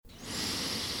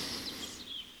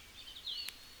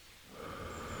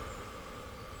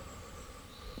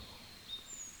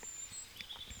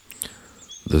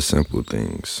The simple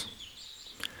things.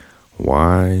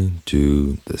 Why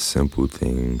do the simple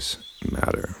things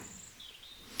matter?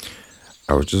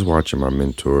 I was just watching my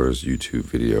mentor's YouTube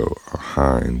video,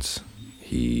 Hines.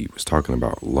 He was talking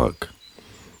about luck,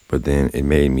 but then it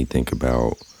made me think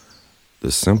about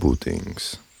the simple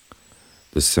things.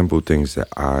 The simple things that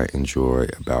I enjoy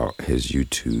about his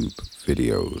YouTube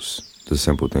videos. The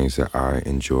simple things that I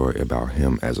enjoy about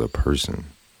him as a person.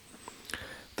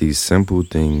 These simple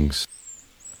things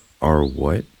are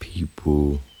what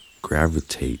people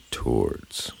gravitate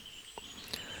towards.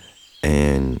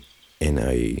 And in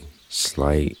a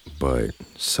slight but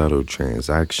subtle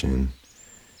transaction,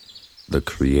 the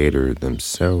creator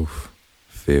themselves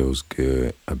feels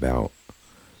good about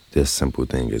this simple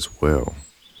thing as well.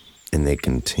 And they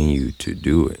continue to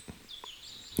do it.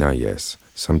 Now, yes,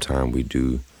 sometimes we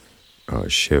do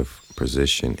shift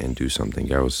position and do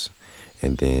something else.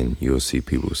 And then you'll see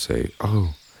people say,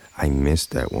 oh, I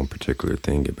missed that one particular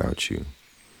thing about you.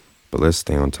 But let's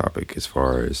stay on topic as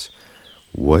far as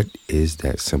what is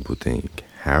that simple thing?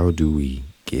 How do we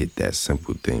get that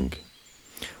simple thing?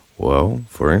 Well,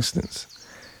 for instance,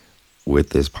 with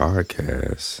this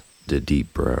podcast, The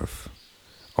Deep Breath,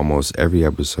 almost every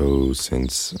episode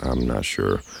since I'm not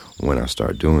sure when I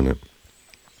start doing it,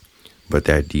 but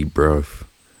that deep breath,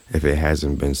 if it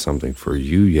hasn't been something for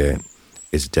you yet,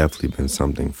 it's definitely been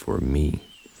something for me.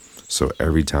 So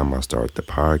every time I start the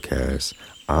podcast,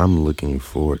 I'm looking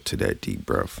forward to that deep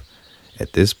breath.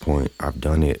 At this point, I've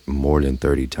done it more than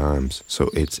 30 times, so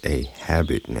it's a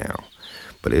habit now.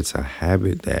 But it's a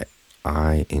habit that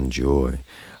I enjoy,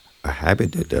 a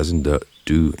habit that doesn't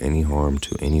do any harm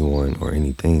to anyone or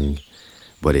anything,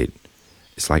 but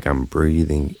it's like I'm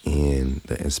breathing in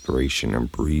the inspiration. I'm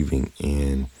breathing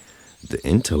in the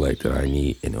intellect that I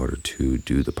need in order to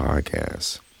do the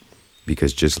podcast.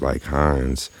 Because just like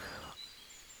Hines,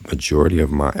 majority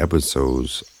of my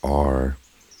episodes are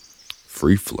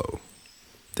free flow.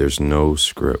 There's no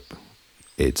script.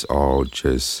 It's all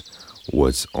just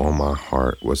what's on my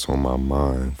heart, what's on my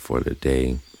mind for the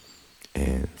day.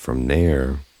 And from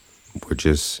there,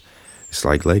 it's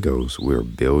like Legos. We're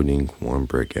building one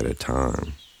brick at a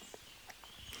time.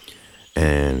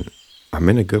 And I'm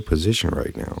in a good position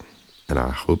right now. And I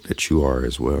hope that you are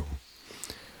as well.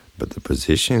 But the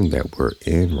position that we're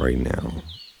in right now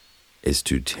is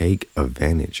to take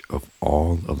advantage of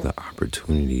all of the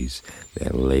opportunities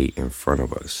that lay in front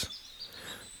of us.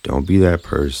 Don't be that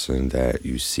person that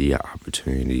you see an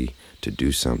opportunity to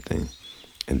do something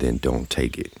and then don't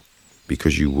take it,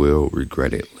 because you will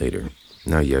regret it later.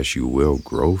 Now, yes, you will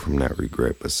grow from that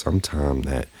regret, but sometimes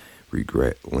that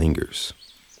regret lingers.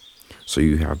 So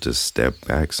you have to step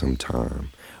back sometime,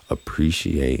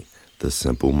 appreciate the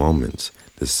simple moments,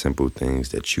 the simple things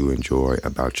that you enjoy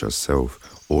about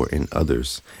yourself or in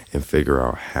others, and figure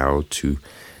out how to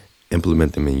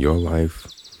implement them in your life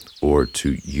or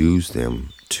to use them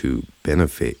to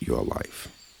benefit your life,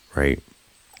 right?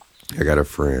 I got a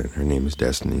friend, her name is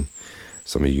Destiny.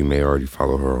 Some of you may already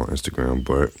follow her on Instagram,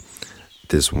 but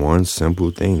this one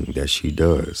simple thing that she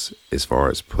does as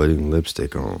far as putting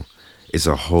lipstick on, it's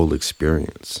a whole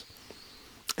experience.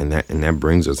 And that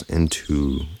brings us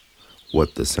into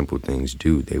what the simple things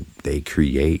do. They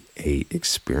create a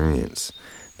experience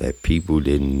that people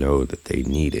didn't know that they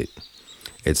needed.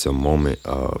 It's a moment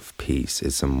of peace.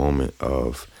 It's a moment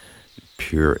of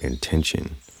pure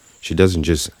intention. She doesn't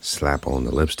just slap on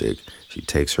the lipstick. She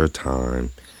takes her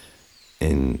time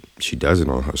and she does it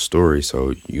on her story.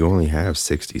 So you only have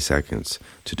 60 seconds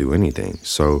to do anything.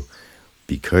 So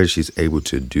because she's able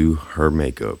to do her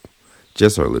makeup,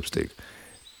 just her lipstick,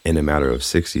 in a matter of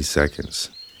 60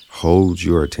 seconds, hold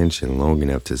your attention long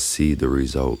enough to see the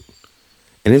result.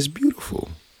 And it's beautiful.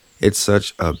 It's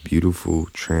such a beautiful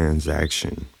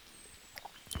transaction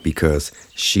because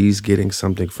she's getting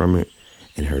something from it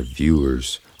and her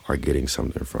viewers are getting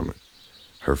something from it.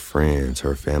 Her friends,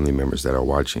 her family members that are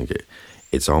watching it.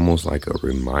 It's almost like a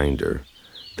reminder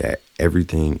that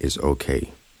everything is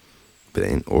okay. But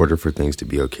in order for things to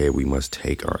be okay, we must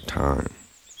take our time.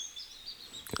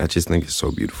 I just think it's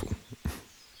so beautiful.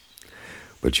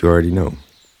 But you already know,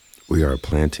 we are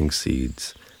planting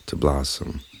seeds to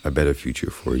blossom a better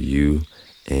future for you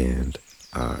and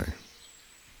I.